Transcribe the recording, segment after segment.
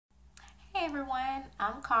Hey everyone,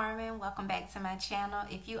 I'm Carmen. Welcome back to my channel.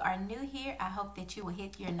 If you are new here, I hope that you will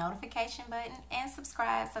hit your notification button and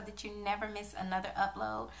subscribe so that you never miss another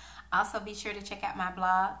upload. Also, be sure to check out my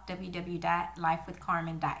blog,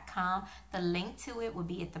 www.lifewithcarmen.com. The link to it will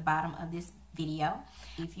be at the bottom of this video.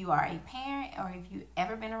 If you are a parent or if you've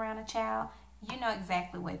ever been around a child, you know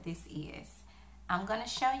exactly what this is. I'm going to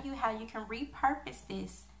show you how you can repurpose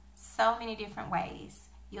this so many different ways.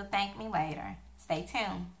 You'll thank me later. Stay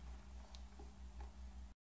tuned.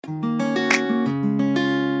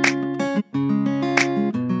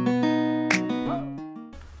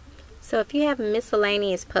 So if you have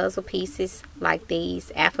miscellaneous puzzle pieces like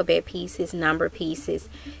these, alphabet pieces, number pieces,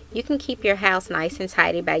 you can keep your house nice and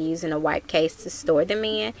tidy by using a wipe case to store them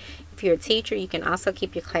in. If you're a teacher, you can also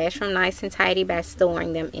keep your classroom nice and tidy by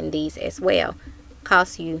storing them in these as well.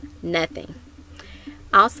 Costs you nothing.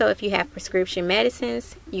 Also, if you have prescription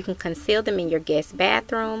medicines, you can conceal them in your guest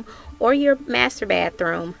bathroom or your master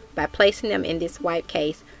bathroom by placing them in this wipe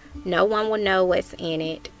case. No one will know what's in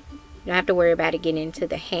it. You don't have to worry about it getting into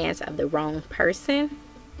the hands of the wrong person.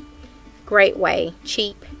 Great way,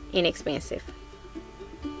 cheap, inexpensive.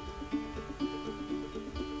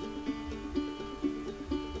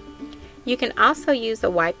 You can also use the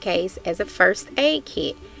wipe case as a first aid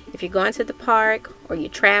kit. If you're going to the park or you're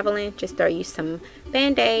traveling, just throw you some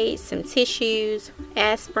Band-Aids, some tissues,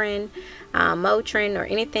 aspirin, Motrin, or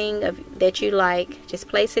anything that you like. Just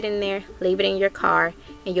place it in there, leave it in your car,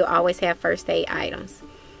 and you'll always have first aid items.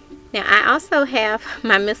 Now, I also have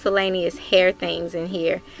my miscellaneous hair things in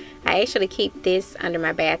here. I actually keep this under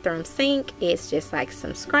my bathroom sink. It's just like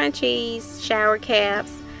some scrunchies, shower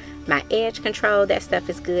caps, my edge control. That stuff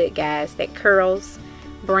is good, guys. That Curls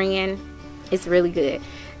brand is really good.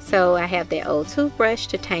 So I have that old toothbrush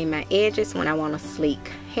to tame my edges when I want a sleek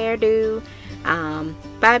hairdo,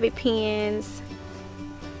 bobby pins,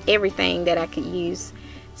 everything that I could use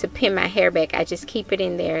to pin my hair back. I just keep it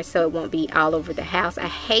in there so it won't be all over the house. I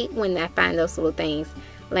hate when I find those little things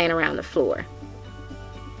laying around the floor.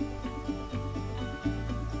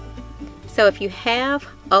 So if you have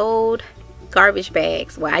old garbage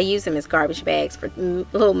bags, well, I use them as garbage bags for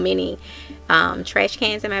little mini trash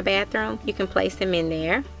cans in my bathroom, you can place them in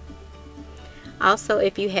there. Also,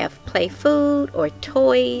 if you have play food or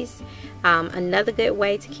toys, another good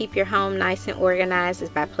way to keep your home nice and organized is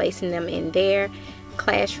by placing them in there.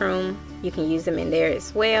 Classroom, you can use them in there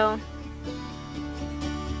as well.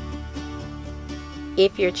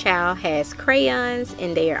 If your child has crayons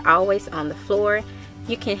and they are always on the floor,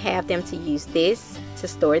 you can have them to use this to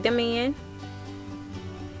store them in.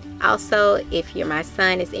 Also, if my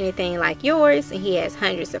son is anything like yours and he has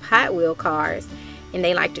hundreds of Hot Wheel cars and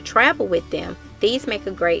they like to travel with them, these make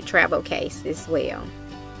a great travel case as well.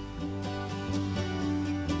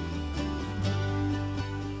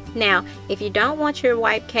 Now, if you don't want your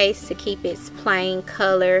wipe case to keep its plain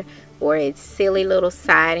color or its silly little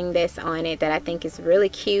siding that's on it that I think is really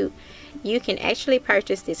cute, you can actually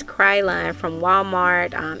purchase this Krylon from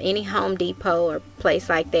Walmart, any Home Depot or place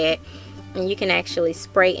like that, and you can actually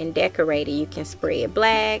spray and decorate it. You can spray it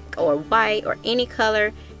black or white or any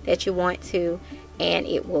color that you want to, and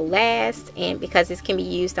it will last, and because this can be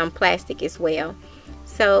used on plastic as well.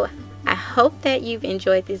 So I hope that you've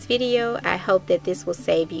enjoyed this video. I hope that this will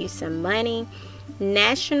save you some money.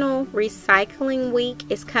 National Recycling Week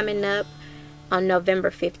is coming up on November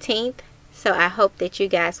 15th. So I hope that you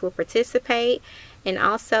guys will participate. And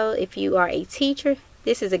also, if you are a teacher,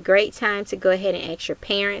 this is a great time to go ahead and ask your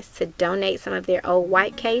parents to donate some of their old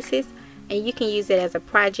white cases. And you can use it as a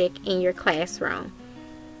project in your classroom.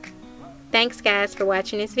 Thanks guys for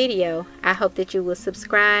watching this video. I hope that you will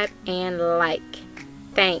subscribe and like.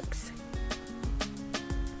 Thanks.